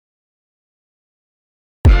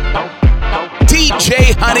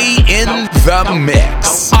DJ Honey in the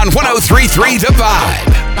mix on 103.3 The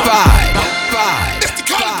Vibe. Mr.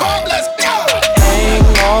 Cotton Bomb, let's go. Hang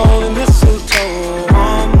all the mistletoe.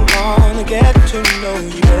 I'm gonna get to know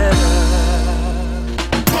you better.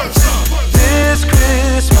 This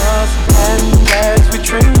Christmas, and as we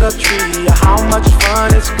trim the tree, how much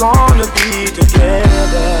fun it's gonna be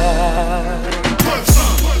together.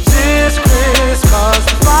 This Christmas,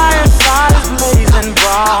 the fireside is blazing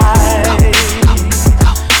bright.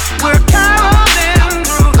 We're caroling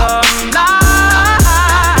through the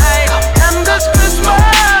night, and this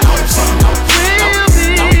Christmas will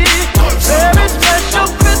be a very special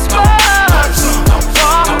Christmas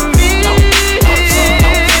for me.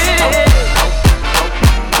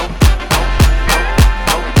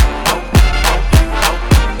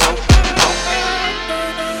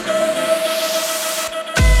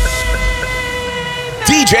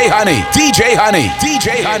 DJ Honey, DJ Honey,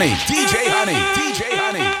 DJ Honey, DJ Honey, DJ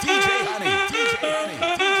Honey, DJ Honey, DJ Honey, DJ Honey.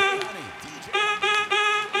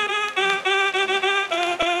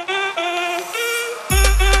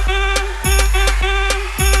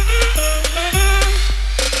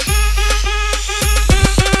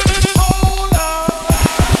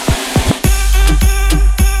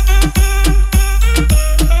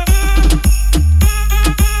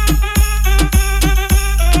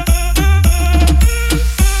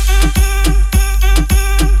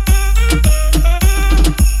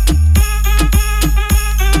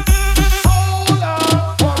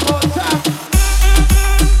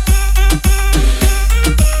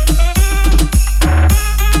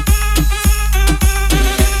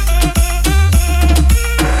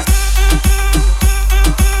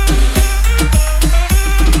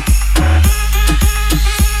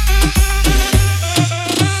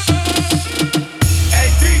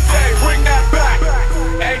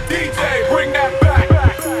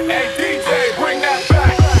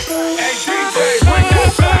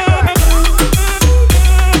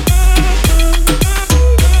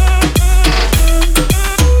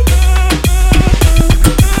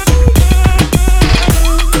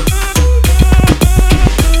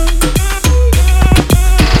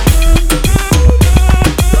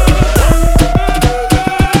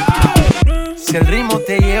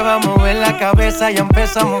 Ya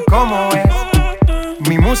empezamos como es.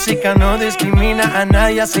 Mi música no discrimina a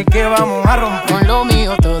nadie, así que vamos a romper. Con lo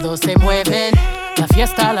mío todos se mueven. La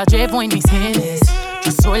fiesta la llevo en mis genes.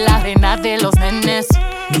 Yo soy la reina de los nenes.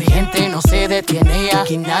 Mi gente no se detiene y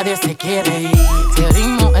aquí nadie se quiere ir. Si el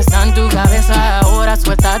ritmo está en tu cabeza, ahora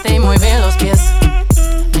suéltate y mueve los pies.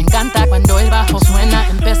 Me encanta cuando el bajo suena,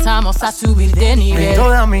 empezamos a subir de nivel. Y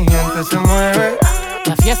toda mi gente se mueve.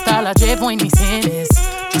 La fiesta la llevo en mis genes.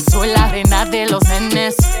 Yo soy la reina de los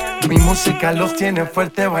nenes. Mi música los tiene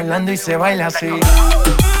fuerte bailando y se baila así.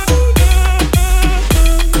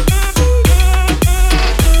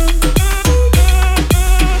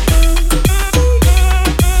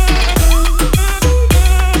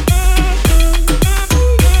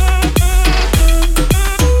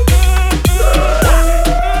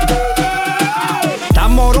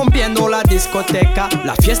 Estamos rompiendo la discoteca.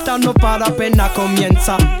 La fiesta no para, apenas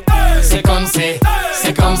comienza. C'est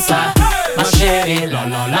comme ça, ma chérie, la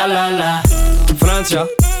la la la la. Francia,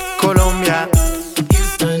 Colombia,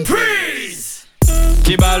 Houston, freeze.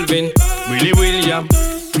 J Balvin, Willy William,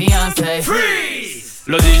 Beyoncé, freeze.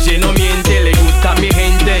 Los DJ no mienten, le gusta a mi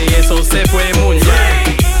gente y eso se fue muy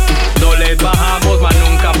bien. No les bajamos, mas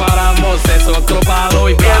nunca paramos, es otro palo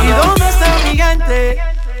y ¿y vamos. dónde está mi gente?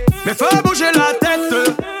 Me fait bouger la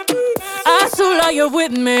tête. Azula, you're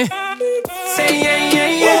with me. Say yeah, yeah,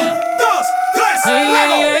 yeah. 1, 2, 3, Yeah, yeah,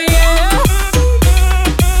 yeah, yeah.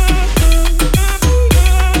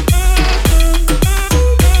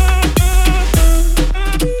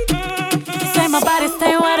 Say my body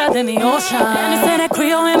stay wetter than the ocean. And they say that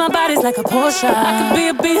Creole in my body's like a Porsche. I can be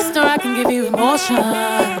a beast or I can give you emotion,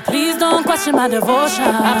 but please don't question my devotion.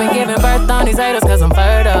 I've been giving birth on these haters cause I'm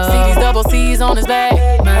fertile. See these double C's on his back,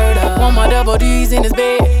 murder. Want my double D's in his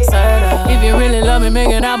bed, serta. If you really love me, make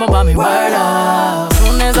an album about me, word up.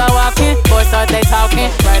 Soon as I walk in, boys start they talking,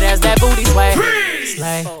 right as that booty sway.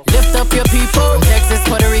 Slay. Lift up your people, from Texas,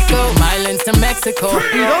 Puerto Rico, Islands to Mexico.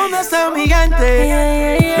 ¿Y dónde está mi gente?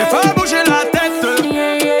 Me fait bouger la tête.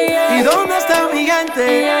 ¿Y dónde está mi gente?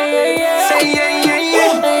 Say yeah, yeah,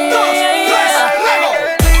 yeah. 1, 2, 3, luego.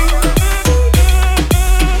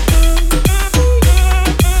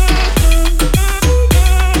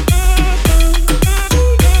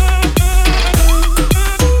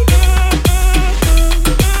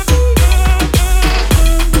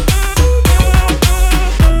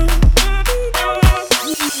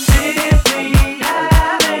 If we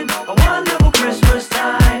haven't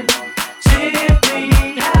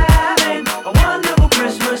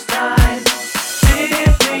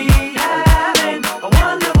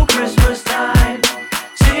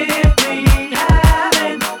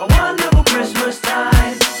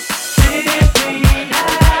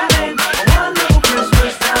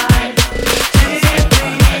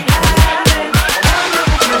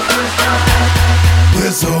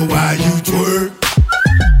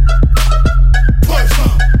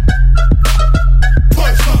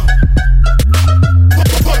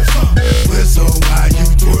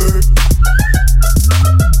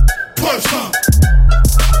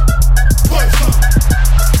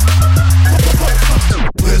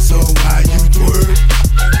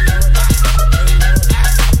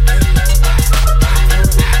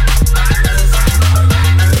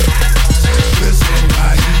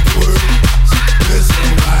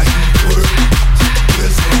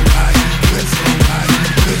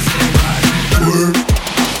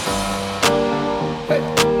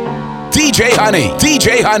Honey,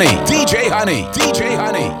 DJ Honey, DJ Honey, DJ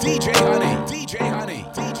Honey, DJ Honey, DJ Honey,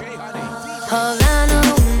 DJ Honey. Havana,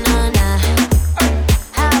 ooh, na, na.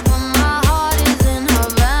 Half of my heart is in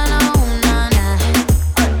Havana, ooh, na, na.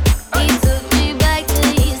 He took me back to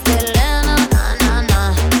East Atlanta, na, na, na.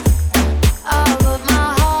 All of my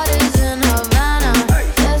heart is in Havana.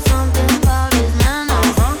 There's something about his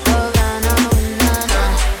manners. Havana, ooh, na, na.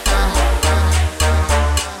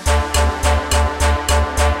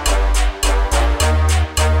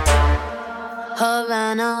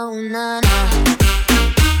 Havana, ooh, na, na.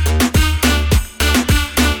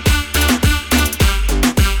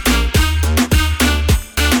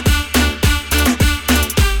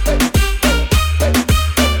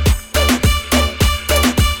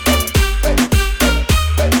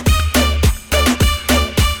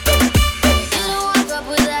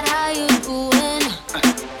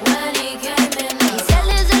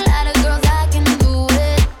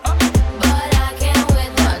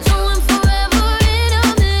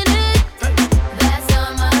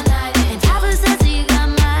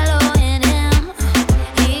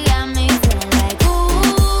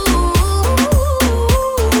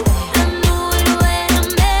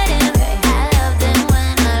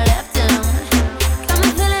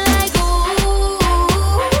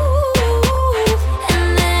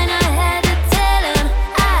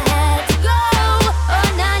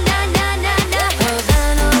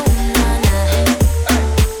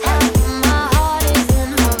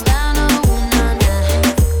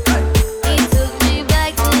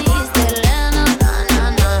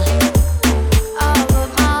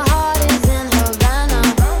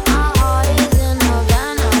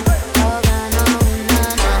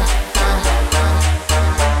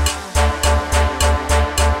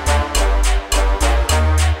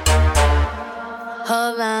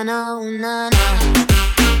 Havana, ooh, na, na.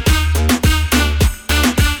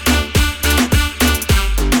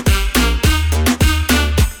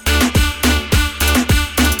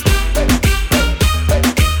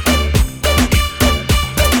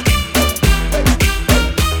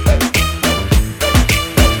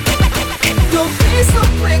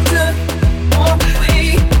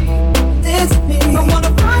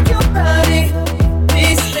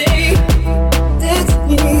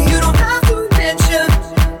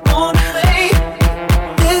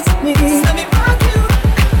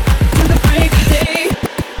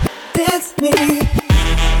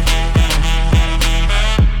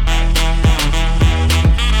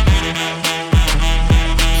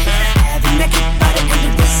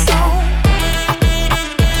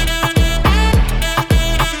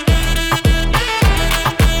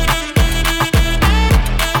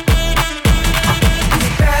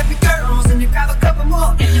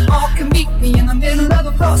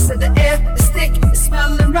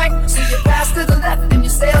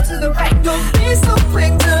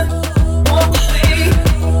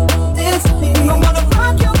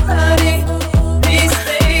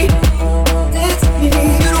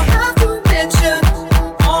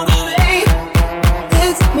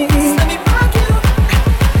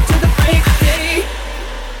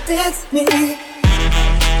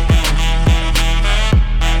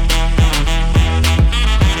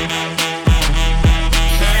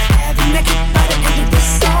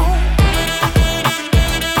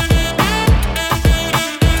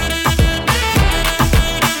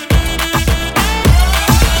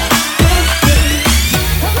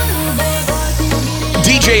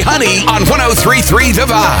 DJ Honey on 103.3 The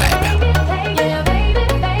Vibe.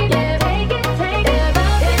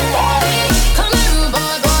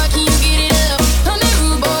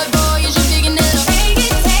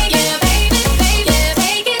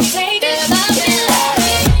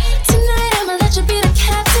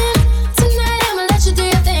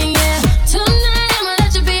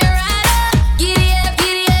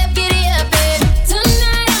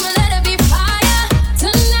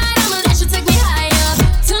 Tonight, I'ma let you take me higher.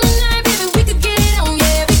 Tonight, baby, we could get it on,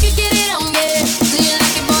 yeah, we could get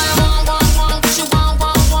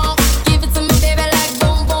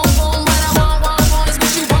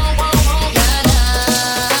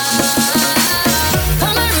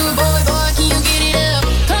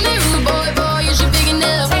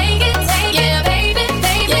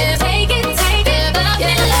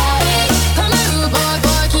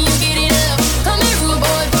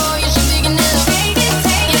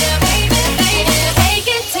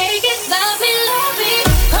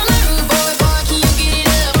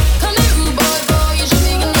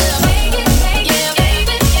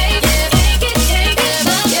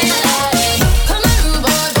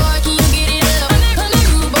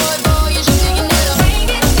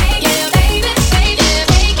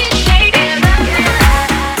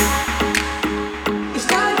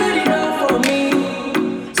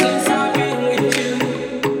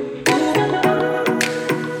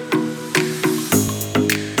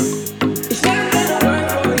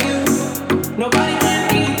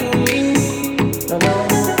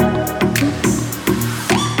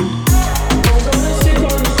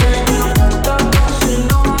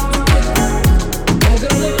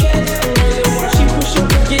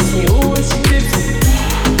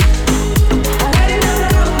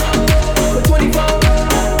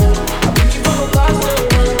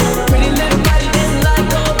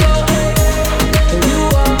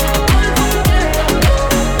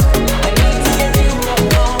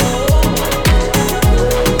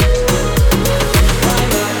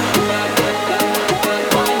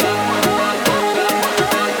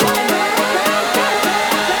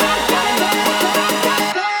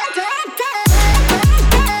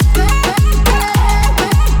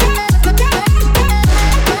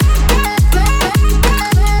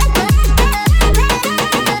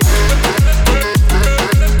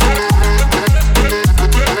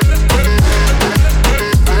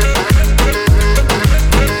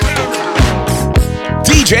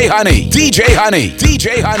DJ Honey, DJ Honey,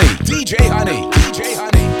 DJ Honey, DJ Honey, DJ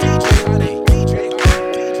Honey, DJ Honey, DJ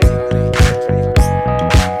Honey.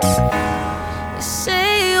 You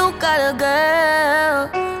say you got a girl.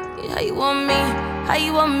 How you want me? How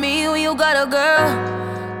you want me when you got a girl?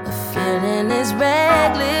 The feeling is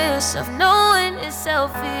reckless of knowing it's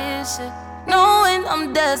selfish. Knowing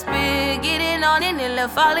I'm desperate, getting on in and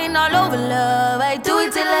left, falling all over love. I do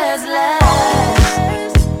it till it's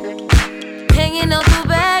last. Hanging out the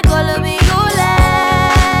back, all of me, you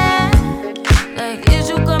laugh. Like, is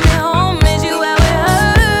you coming home? Is you out with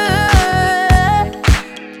her?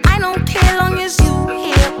 I don't care long as you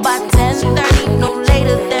here by 10:30, no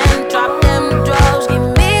later than drop them drugs, give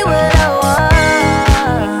me what I want.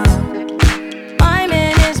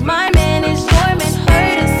 My man is your man,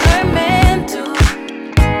 hurt is her man too.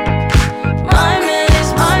 My man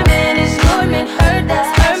is your man, hurt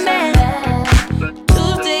that's her man.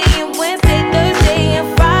 Tuesday and Wednesday, Thursday and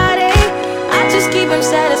Friday, I just keep him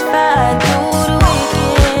satisfied through the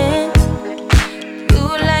weekend. You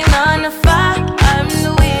like 9 to 5, I'm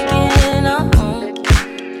the weekend.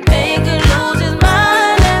 Make her lose his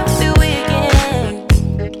mind every weekend.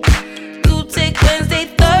 You take Wednesday,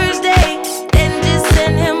 Thursday, then just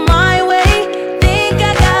send him my way. Think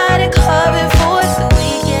I got it covered for the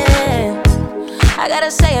weekend. I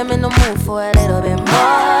gotta say I'm in the mood for a little bit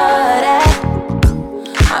more of that.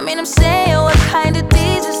 I mean, I'm saying what kind of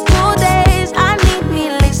days is 2 days. I need me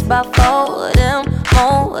at least about 4 of them,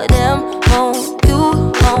 more of them, more you,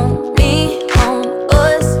 more me, more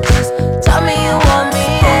us. Just tell me you want me,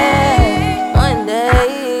 yeah, one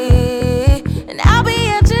day, and I'll be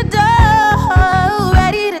at your door,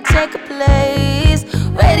 ready to take a place,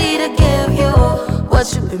 ready to give you what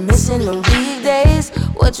you've been missing on weekdays,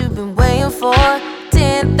 what you've been waiting for.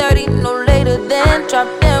 10:30, no later than drop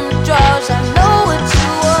them drawers. I know what you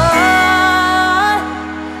want.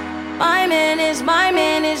 My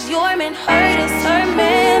man is your man, hurt is her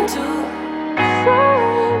man too.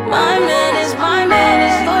 My man is your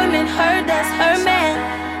man, hurt that's her man.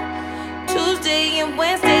 Tuesday and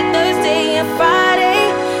Wednesday, Thursday and Friday,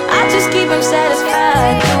 I just keep him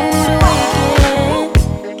satisfied through the weekend.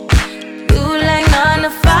 You like 9 to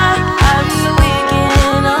 5, I'm the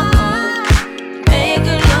weekend. Make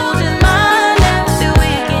her lose his mind every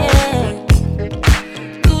weekend.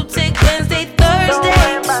 You take Wednesday, Thursday,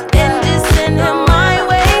 then just send him my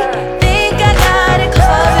way. Think I got it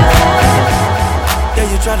covered. Yeah,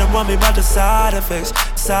 you try to warn me about the side effects,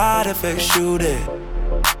 shoot it.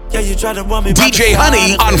 Yeah, you try to warn me about DJ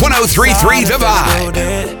Honey on 103.3 The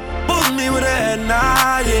Vibe. Put me with a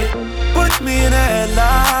headlock, yeah. Put me in a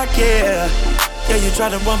headlock, yeah. Yeah, you try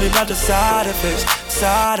to warn me about the side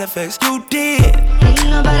effects, you did. Ain't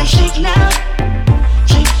nobody shake now.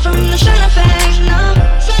 Shake from the side effects, no.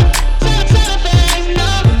 Shake effects, no.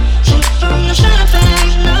 Shake from the side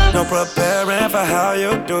effects, no. No preparing for how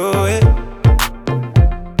you do it.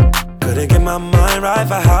 Couldn't get my mind right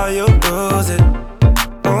for how you lose it.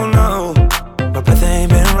 Oh no, my breath ain't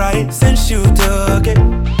been right since you took it.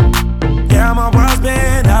 Yeah, my world's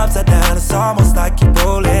been upside down, it's almost like you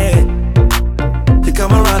pull it. You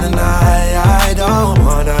come around and I don't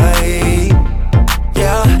wanna eat.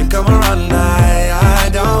 Yeah, you come around and I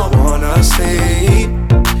don't wanna sleep.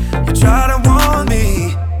 You try to warn me.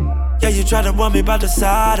 Yeah, you try to warn me about the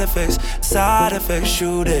side effects,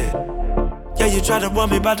 shoot it. Yeah, you try to warn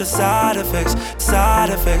me about the side effects,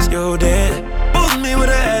 you did. Put me with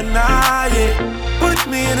a headlock, yeah. Put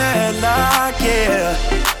me in a headlock, yeah.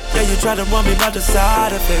 Yeah, you try to warn me about the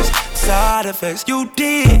side effects, you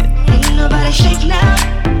did. Ain't nobody shake now.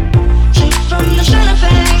 Shake from the side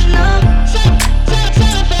effects, no. Shake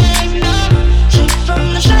effects, no. Shake from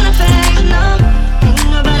the side effects, no. Ain't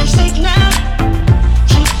nobody shake now.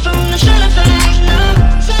 Shake from the side effects, no.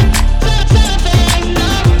 Shake effects, no.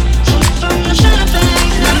 Shake from the side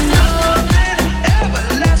effects, no. Ever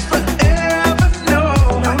last forever, no.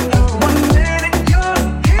 One minute you're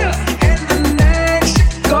here and the next you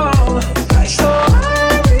go. So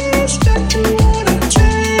I respect you wanna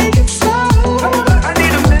take it slow. I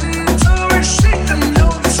need a minute to receive and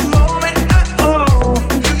know this moment I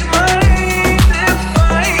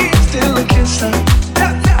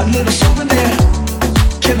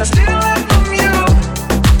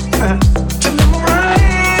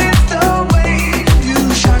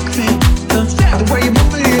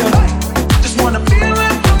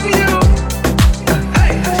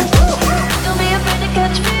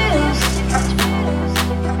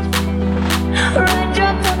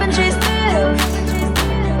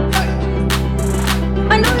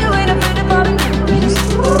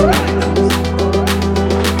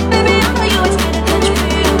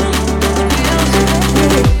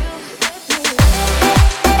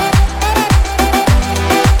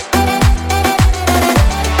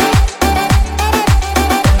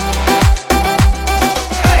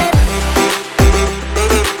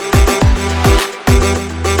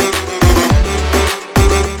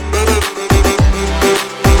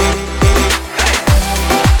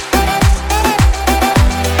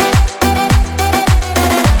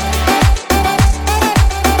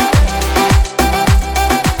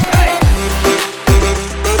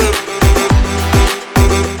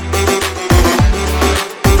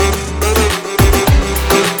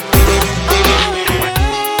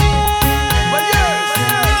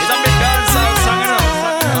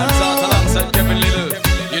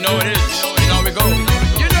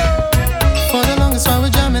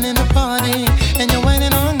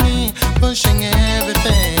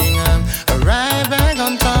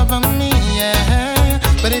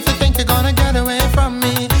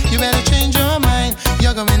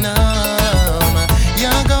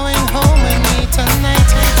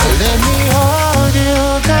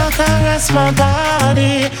caress my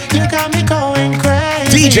body. You got me going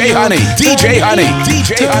crazy. DJ Honey, DJ Honey,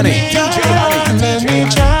 DJ Honey, DJ Honey. Let me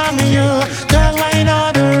charm you. Girl, why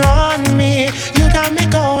not on me? You got me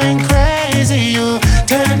going crazy. You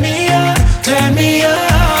turn me up, turn me up.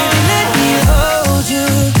 Let me hold you,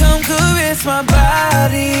 come caress my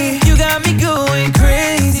body. You got me going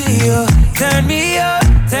crazy. You turn me up,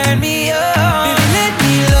 turn me up. Baby, let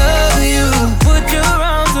me love you. Put your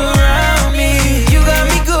arms around me. You got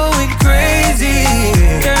me going crazy.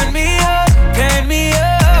 Turn me up, turn me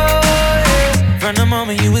up. From the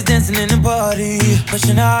moment you was dancing in the party,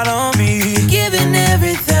 pushing out on me, giving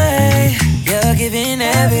everything. You're giving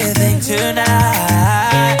everything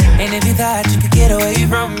tonight. And if you thought you could get away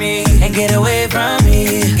from me and get away from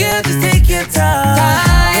me, girl, just take your time.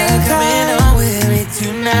 You're coming on with me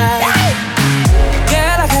tonight.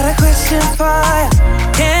 Girl, I got a question for you.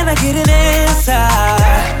 Can I get an answer?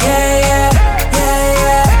 Yeah, yeah, yeah,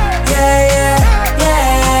 yeah, yeah, yeah,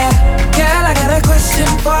 yeah. Girl, I got a question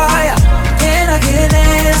for you. Can I get an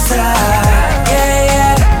answer? Yeah,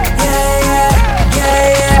 yeah, yeah, yeah, yeah,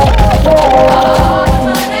 yeah.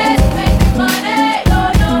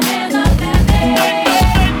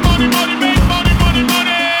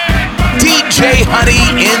 DJ Honey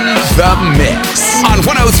in the mix on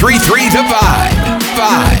 103.3 The Vibe.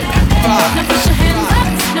 Vibe. Now put your hands up,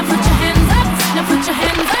 now put your hands up, now put your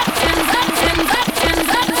hands up, hands up, hands up, hands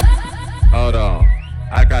up. Hold on.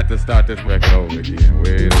 I got to start this record over again.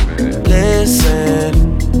 Wait a minute. Listen,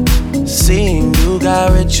 seeing you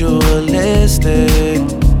got ritualistic,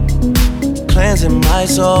 cleansing my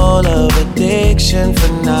soul of addiction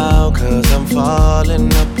for now, 'cause I'm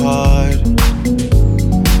falling apart.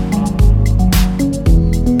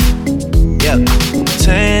 Yep,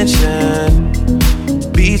 tension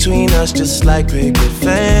between us just like picket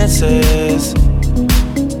fences.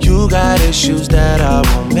 You got issues that I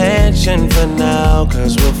won't mention for now,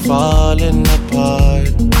 'cause we're falling apart.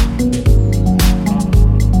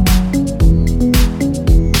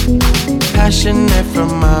 Passionate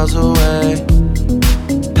from miles away,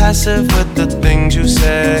 passive with the things you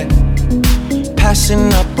say,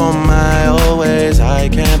 passing up on my old ways. I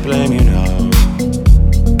can't blame you, no.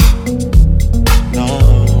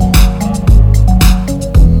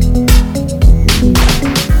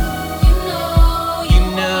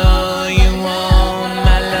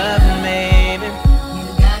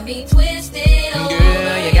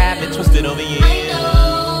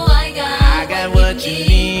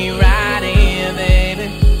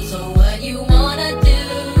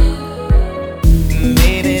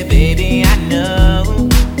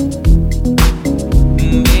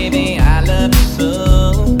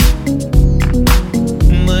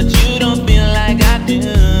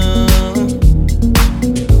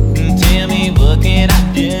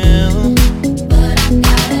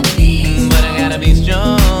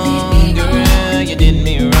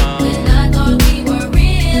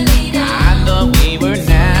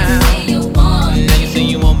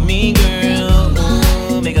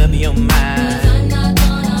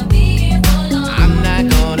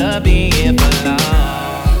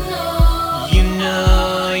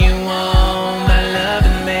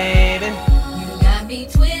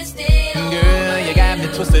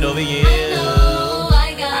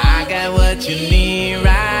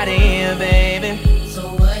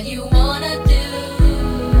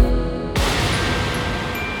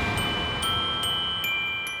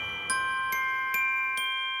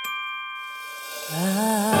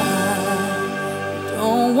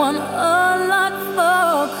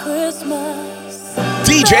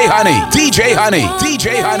 DJ Honey, DJ Honey,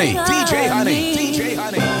 DJ Honey, DJ Honey, DJ Honey, DJ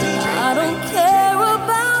Honey. I don't care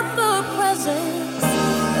about the presents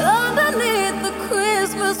underneath the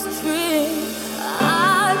Christmas tree.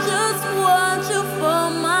 I just want you for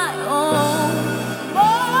my own,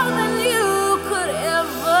 more than you could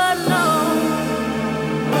ever know.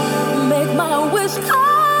 Make my wish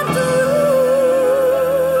come true.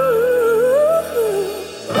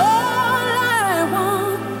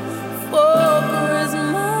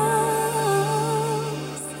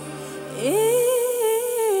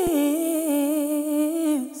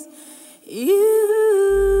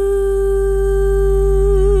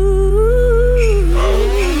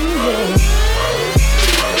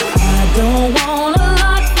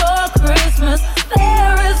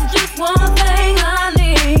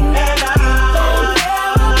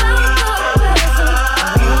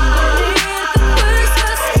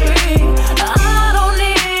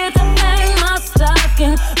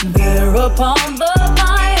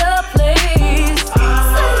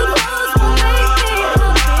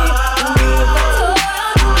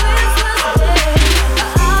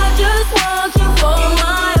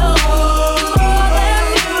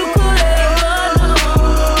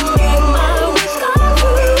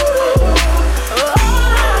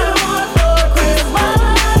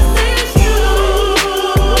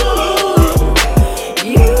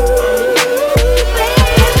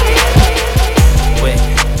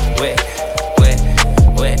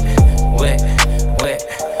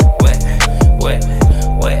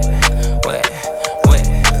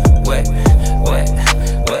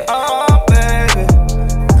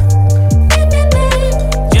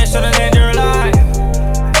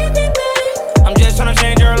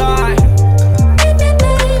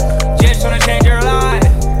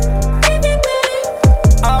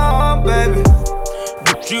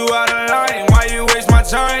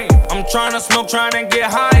 tryna get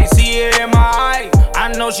high, see it in my eye.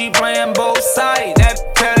 I know she playing both sides, that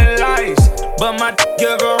telling lies. But my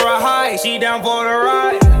give her a high, she down for the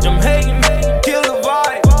ride. I'm hating, kill the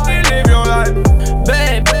vibe, and live your life.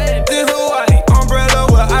 Bad, this Hawaii, umbrella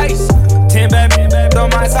with ice. 10 bad on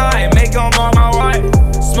my side, make them on my wife.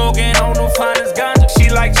 Smoking on the finest ganja, she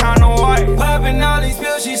like China White. Popping all these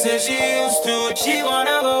pills, she said she used to it. She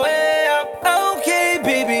wanna go way up. Okay,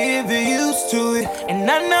 baby, if you're used to it. And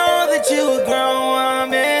I know that you a grown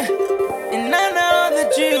woman. And I know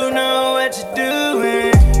that you know what you're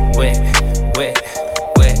doing. Wet, wet,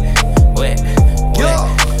 wet, wet, wet,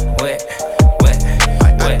 wet, wet,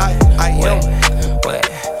 wet, wet,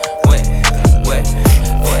 wet, wet,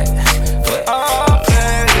 wet, wet.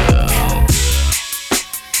 Okay.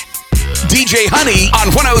 DJ Honey on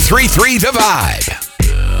 103.3 The Vibe.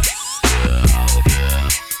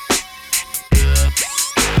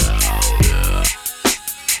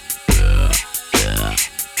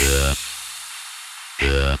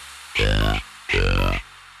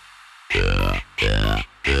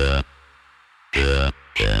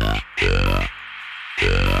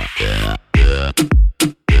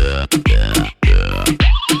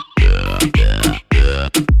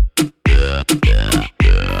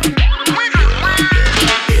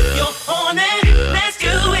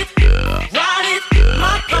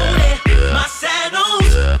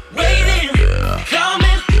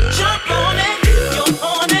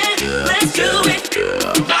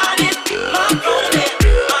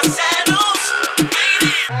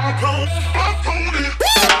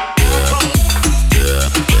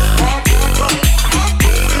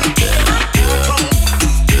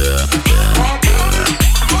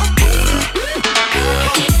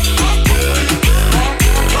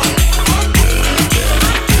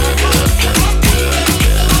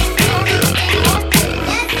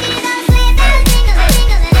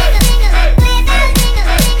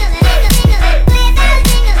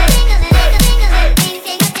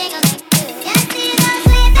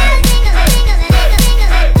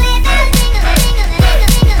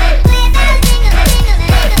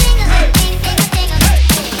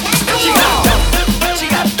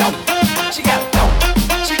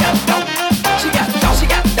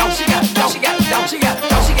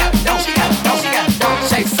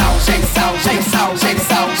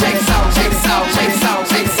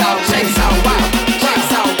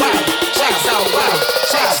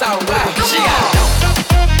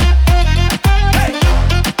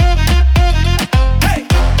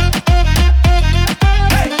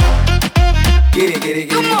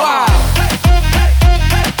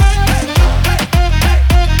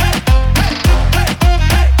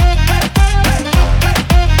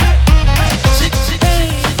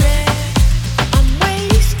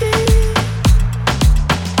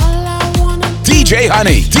 DJ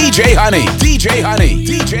Honey, DJ Honey, DJ Honey,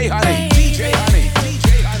 DJ Honey, DJ Honey,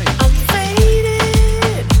 DJ Honey. I'm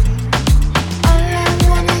faded. All I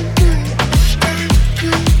wanna do is stay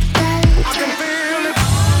together. I can feel it.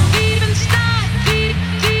 Even start,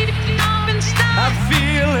 even start. I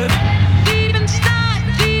feel it. Even start,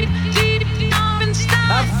 even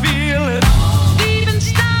start. I feel it. Even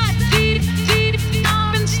start, even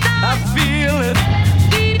start. I feel it.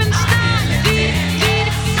 Even start,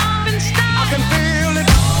 even start. I can feel it.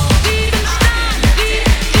 Even start,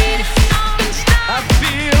 even start. I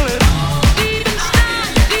feel it. Even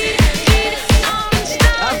start, even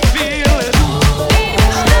start. I feel it.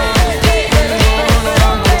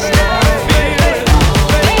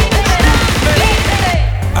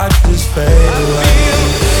 I just fade away.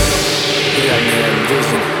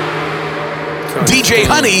 DJ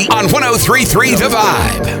Honey on 103.3 The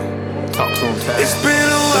Vibe. It's been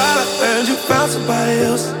a while, I heard you found somebody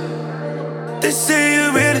else. They say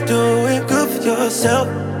you're really doing good for yourself,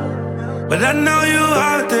 but I know you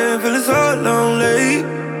out there feeling so lonely.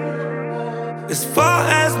 As far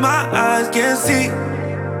as my eyes can see,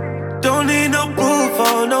 don't need no proof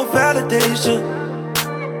or no validation.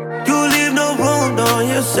 You leave no room, no,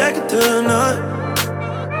 you're second to none.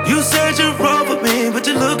 You said you're wrong for me, but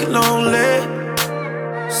you're looking lonely.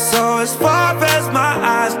 So as far as my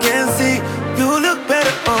eyes can see, you look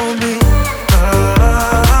better on me.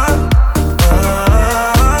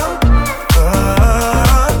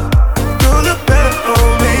 You look better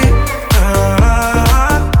on me.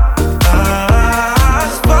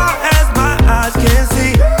 As far as my eyes can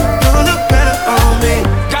see, you look better on me.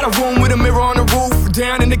 Got a room with a mirror on the roof,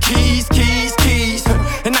 down in the keys.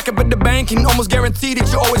 And I can bet the bank and almost guarantee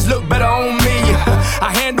that you always look better on me.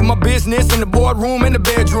 I handle my business in the boardroom and the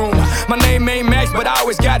bedroom. My name ain't Max, but I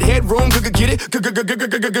always got headroom. Get it? Get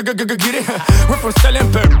it? We're from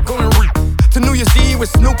selling paper, going reap. to New Year's Eve with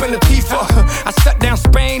Snoop and Latifah. I shut down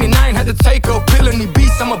Spain and I ain't had to take a pill in these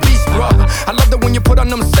beats, I'm a beast, bruh. I love that when you put on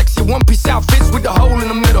them sexy one-piece outfits with the hole in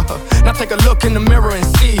the middle. Now take a look in the mirror and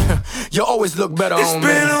see, you always look better on me. It's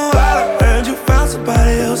been a while, I heard you found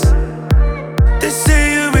somebody else. They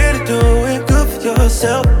say you're really doing good for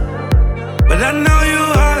yourself, but I know you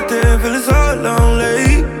out there feeling so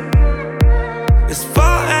lonely. As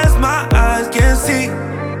far as my eyes can see,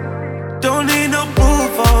 don't need no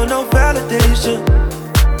proof or no validation.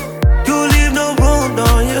 You leave no room,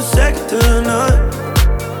 no, you're second to none.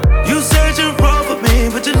 You said you're wrong for me,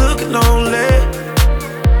 but you're looking lonely.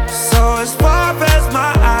 So as far as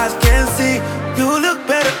my eyes can see, you look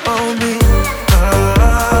better on me.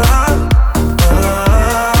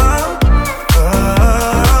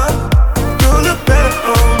 You look better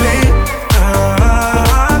on me.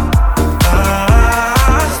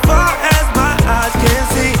 As far as my eyes can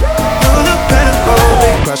see, you look better on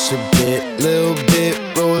me. Crush a bit, little bit,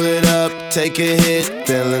 roll it up, take a hit,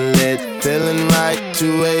 feeling lit, feeling right.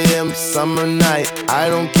 2 a.m. summer night, I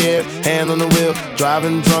don't care, hand on the wheel,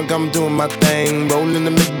 driving drunk, I'm doing my thing, rolling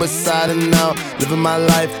the mid beside and out, living my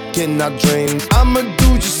life, getting out dreams. I'ma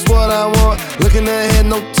do just what I want, looking ahead,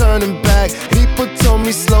 no turning back. People told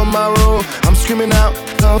me slow my roll, I'm screaming out,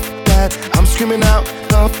 cuff that, I'm screaming out,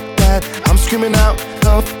 cuff that, I'm screaming out,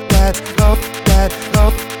 cuff that, cuff that,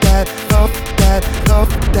 cuff that, cuff that, cuff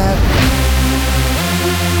that.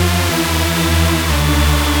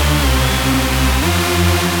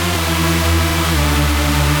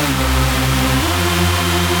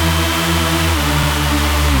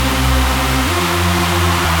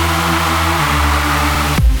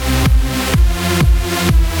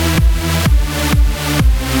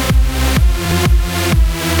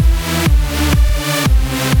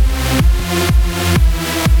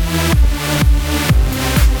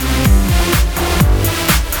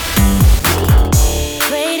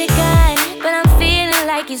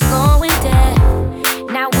 It's going dead.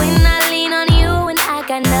 Now when I lean on you and I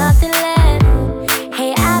got nothing left.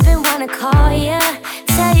 Hey, I've been wanna call ya,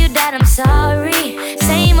 tell you that I'm sorry.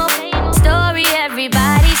 Same old story,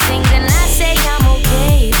 everybody sings and I say I'm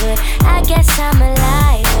okay, but I guess I'm a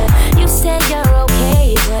liar. You said you're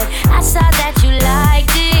okay, but I saw that you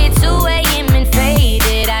liked it. 2 a.m. and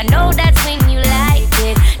faded. I know that's when you liked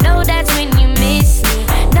it. Know that's when you miss me.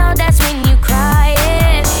 Know that's when you cry.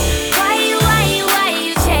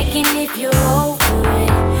 If you're over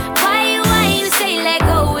it, why you say let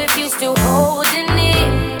go if you still holding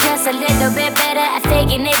it? Just a little bit better at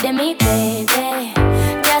faking it than me, baby.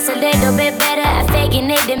 Just a little bit better at faking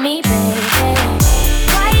it than me, baby.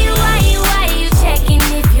 Why you checking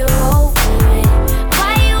if you're over it?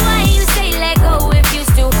 Why you say let go if you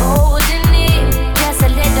still holding it? Just a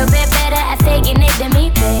little bit better at faking it than me,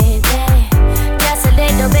 baby. Just a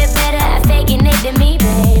little bit better at faking it than me,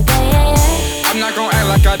 baby. I'm not gon' act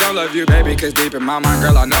like I don't love you, baby, cause deep in my mind,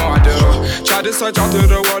 girl, I know I do. Tried to search all through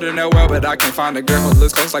the world in that well, but I can't find a girl who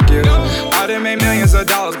looks close like you. I done made millions of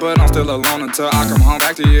dollars, but I'm still alone until I come home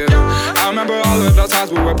back to you. I remember all of those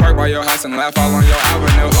times we would park by your house and laugh all on your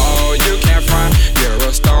avenue. Oh, you can't front, you're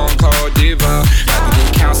a stone cold diva. Had to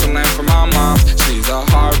get counseling from my mom, she's a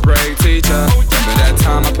heartbreak teacher. Remember that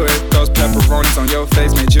time I put those pepperonis on your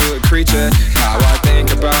face, made you a creature. Now I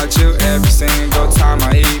think about you every single time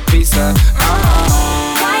I eat pizza.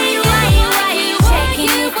 Why you checking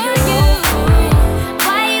if you're over it?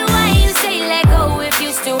 Why you say let go if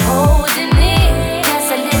you still holding it?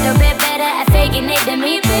 Just a little bit better at faking it than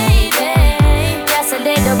me, baby. Just a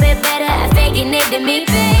little bit better at faking it than me,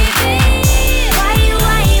 baby.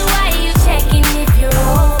 Why you checking if you're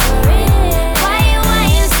over it? Why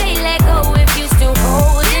you say let go if you still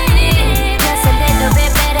holding it? Just a little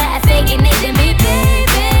bit better at faking it than me,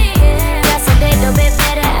 baby. Just a little bit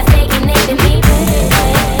better at faking it than me, baby.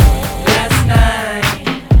 Last night,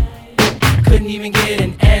 couldn't even get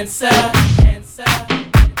an answer.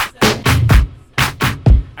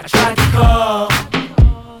 I tried to call,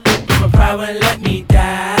 but my pride wouldn't let me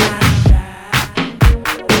die.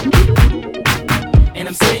 And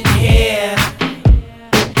I'm sitting here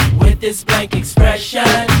with this blank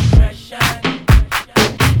expression.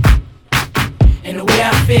 And the way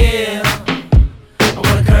I feel, I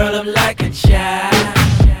wanna curl up like a child.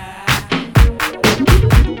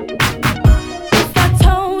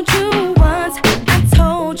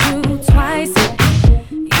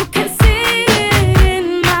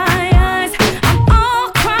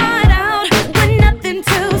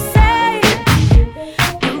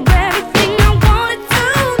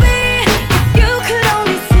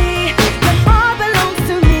 Belongs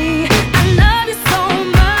to me.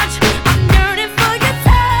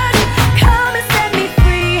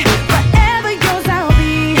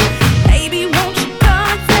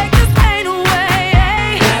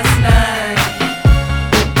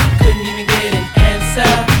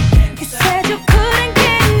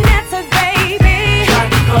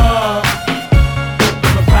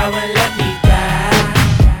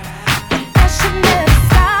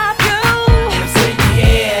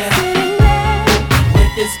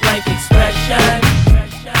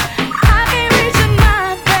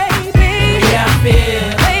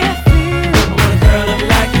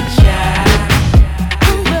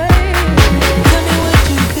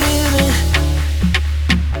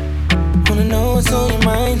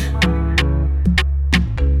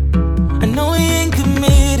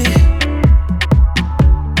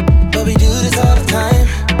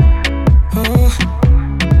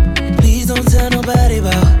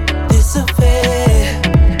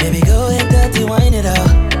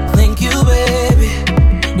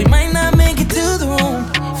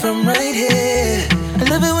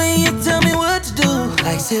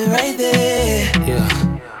 right there. Yeah,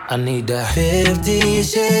 I need that. 50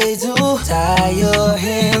 shades to tie your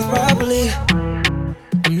hands properly.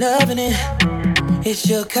 I'm loving it. It's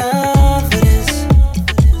your confidence.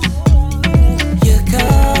 Your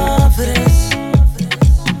confidence.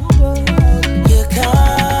 Your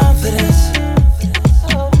confidence.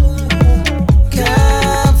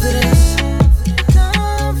 Confidence.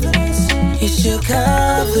 It's your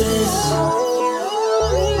confidence.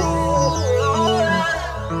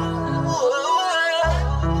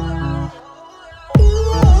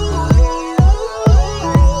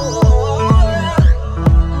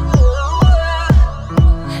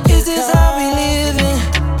 Is this how we living?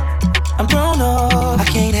 I'm grown up, I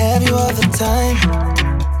can't have you all the time.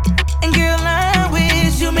 And girl, I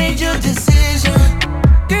wish you made your decision.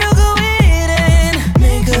 Girl, go ahead and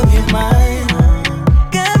make up your mind.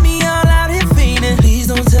 Got me all out here feeling. Please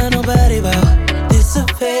don't tell nobody about this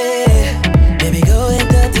affair. Baby, go ahead,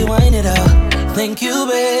 dirty, wind it out. Thank you,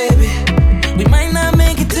 baby. We might not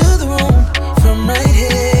make it to the room from right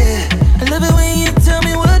here. I love it when you tell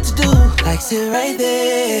me what to do. Like sit right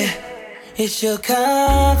there. It's your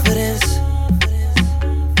confidence.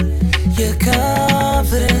 Your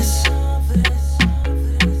confidence.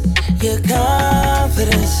 Your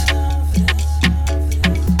confidence.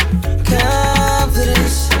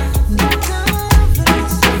 Confidence.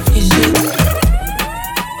 It's your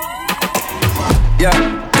Yeah,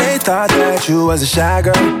 they thought that you was a shy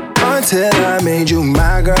girl until I made you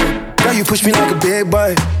my girl. Girl, you pushed me like a big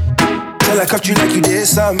boy till I cuffed you like you did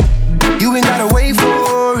something. You ain't gotta wait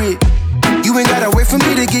for it. You ain't gotta wait for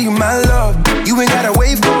me to give you my love. You ain't gotta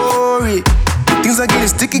wait for it. Things are getting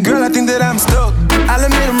sticky, girl, I think that I'm stuck. I'll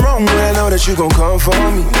admit I'm wrong, but I know that you gon' come for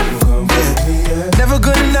me. Yeah. Never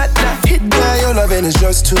gonna not hit that, your loving is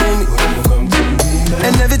just to me.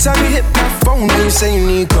 And every time you hit my phone, you say you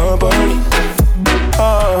need company.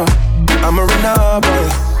 Oh, I'ma run up on you.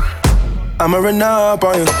 I'ma run up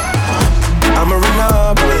on you. I'ma run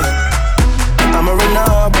up on you. I'ma run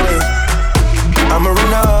up on you. I'ma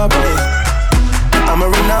run up on you. I'ma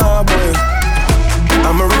run up on you.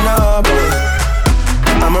 I'ma run up on you.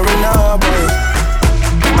 I'ma run up on you.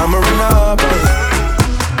 I'ma run up on you.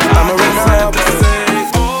 I'ma run up on you.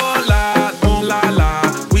 Oh la la,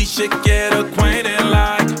 we should get acquainted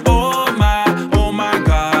like oh my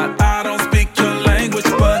God. I don't speak your language,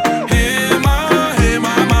 but hey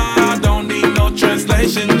mama, don't need no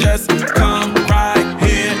translation, just come right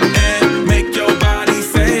here and make your body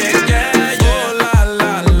say it, yeah. Oh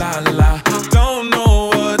la la, don't know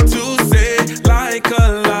what to say, like a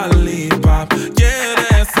lollipop, yeah,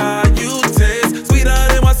 that's how you taste, sweeter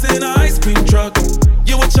than what's in an ice cream truck.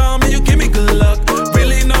 You a charm and you give me good luck,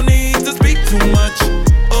 really no need to speak too much.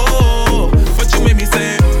 Oh, but you made me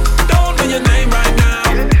say, don't know your name right now,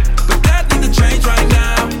 but that need to change right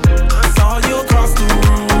now. I saw you across the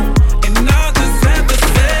room, and I just had to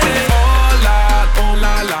say, oh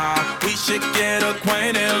la la, we should get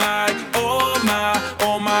acquainted like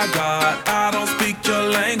oh my God. I don't speak your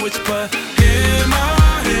language, but hey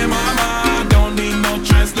mama, don't need no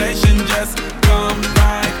translation, just come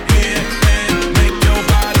right here and make your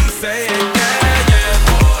body say it, yeah, yeah.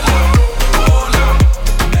 Hola,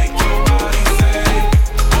 make your body say it.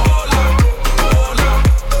 Hola,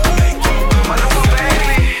 make your body say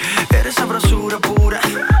it. Eres sabrosura pura.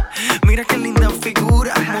 Mira qué linda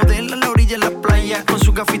figura. Modela a la orilla de la playa. Con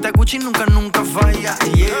su gafita Gucci nunca falla.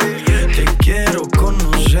 Yeah. Te quiero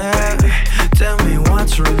conocer. Tell me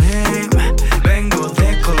what's your name. Vengo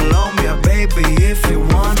de Colombia, baby, if you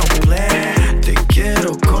wanna play. Te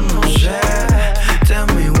quiero conocer. Tell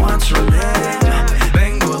me what's your name.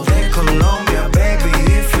 Vengo de Colombia, baby,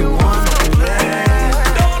 if you wanna play.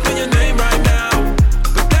 Don't know your name right now,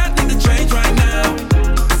 but that need to change right now.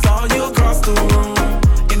 Saw you across the room,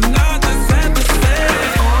 and I just had to say,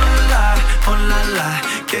 Hola,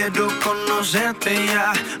 quiero conocerte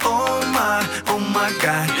ya. Oh my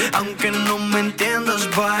God, aunque no me entiendas,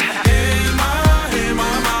 bye. hey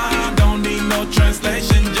mama, don't need no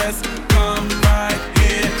translation, just come right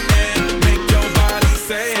here and make your body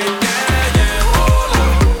say it, yeah, yeah.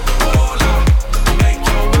 Hola, make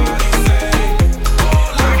your body say it.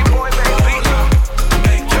 Hola,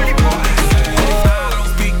 make your body say it. I don't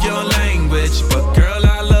speak your language, but girl,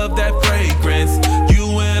 I love that fragrance. You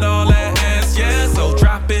and all that ass, yeah, so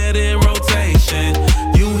drop it in rotation.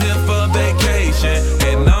 You here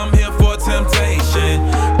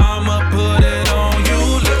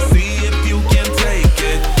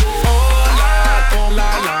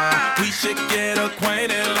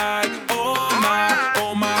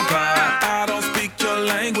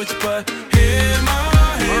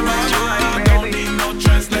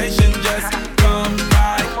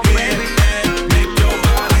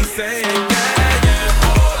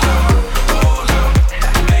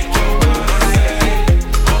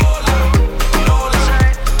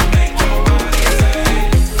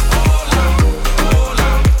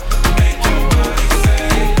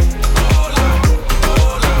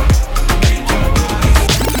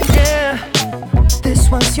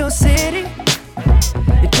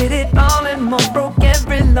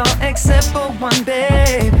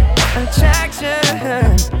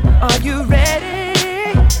you ready?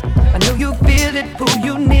 I know you feel it, pull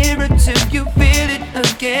you nearer till you feel it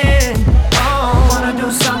again. Oh, wanna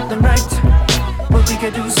do something right, but we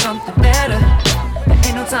could do something better. There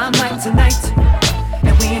ain't no time like tonight,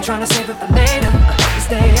 and we ain't tryna save it for later. We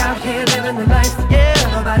stay out here living the life, yeah.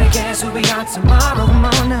 Nobody cares who we are tomorrow. Come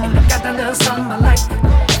on now, and I got that little something I like,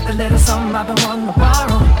 the little something I've been wanting to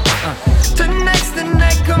borrow. Tonight's the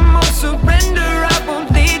night, come on, surrender. I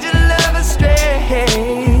won't lead your love astray,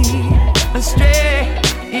 astray,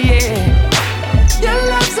 yeah. Your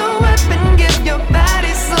love's a weapon, give your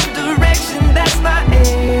body some direction. That's my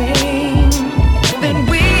aim. Then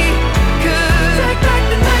we could take back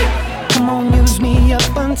the night. Come on, use me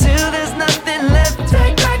up until there's nothing left.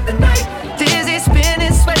 Take back the night. Dizzy,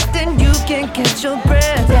 spinning, sweating, you can't catch your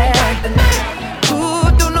breath. Take back the night. Ooh,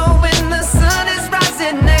 don't know when the sun is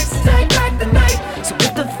rising next. Take back the night. So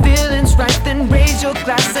if the feeling's right, then raise your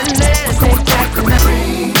glass and let's take back the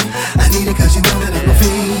night. I need it cause you know that I'm a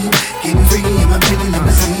fiend. Getting free in my Bentley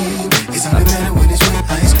limousine. It's only better when it's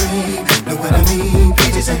with ice cream. Know what I mean?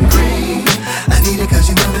 Peaches and cream. I need it cause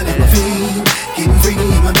you know that I'm a fiend. Getting free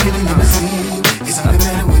in my Bentley limousine. It's only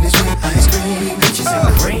better when it's with ice cream. Peaches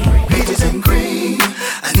and cream. Peaches and cream.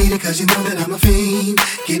 I need it cause you know that I'm a fiend.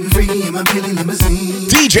 Getting free in my Bentley limousine.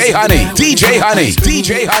 DJ Honey, DJ Honey,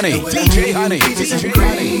 DJ Honey, DJ Honey, DJ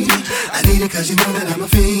Honey. I need it cause you know that I'm a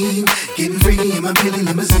fiend. Getting free in my Bentley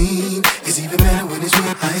limousine. It's even better when it's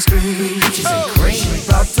with ice cream. Peaches and cream.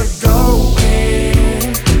 About to go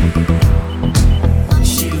in.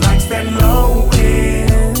 She likes that low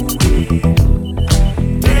end.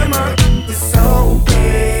 Damn, her is so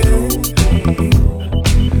big.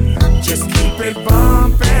 Just keep it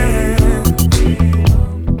bumping.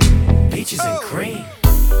 Peaches and cream.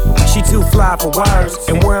 She too fly for words,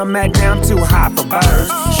 and where I'm at now I'm too high for birds.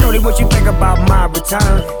 Shorty, what you think about my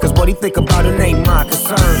return? Cause what he think about it ain't my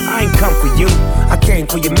concern. I ain't come for you, I came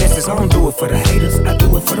for your missus. I don't do it for the haters, I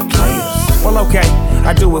do it for the players. Well okay,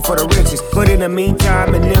 I do it for the riches. But in the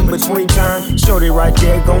meantime and in between time, shorty right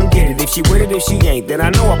there gon' get it. If she with it, if she ain't, then I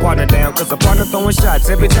know I partner down. Cause a partner throwing shots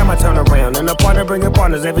every time I turn around, and a partner bringing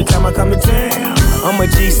partners every time I come to town. I'm a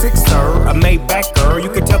G6er, a Maybach-er. You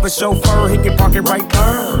can tell the chauffeur he can park it right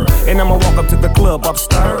there. And I'ma walk up to the club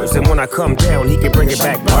upstairs, and when I come down, he can bring it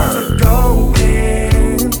back burn. Go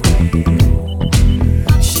in.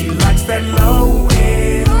 She likes that low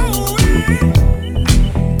end.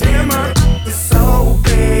 Damn, her is so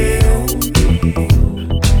big.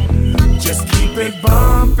 Just keep it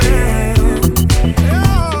bumping.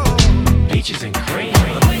 Peaches and cream.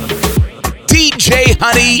 DJ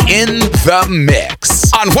Honey in the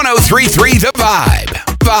mix on 103.3 The Vibe.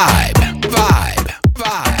 Vibe. Vibe.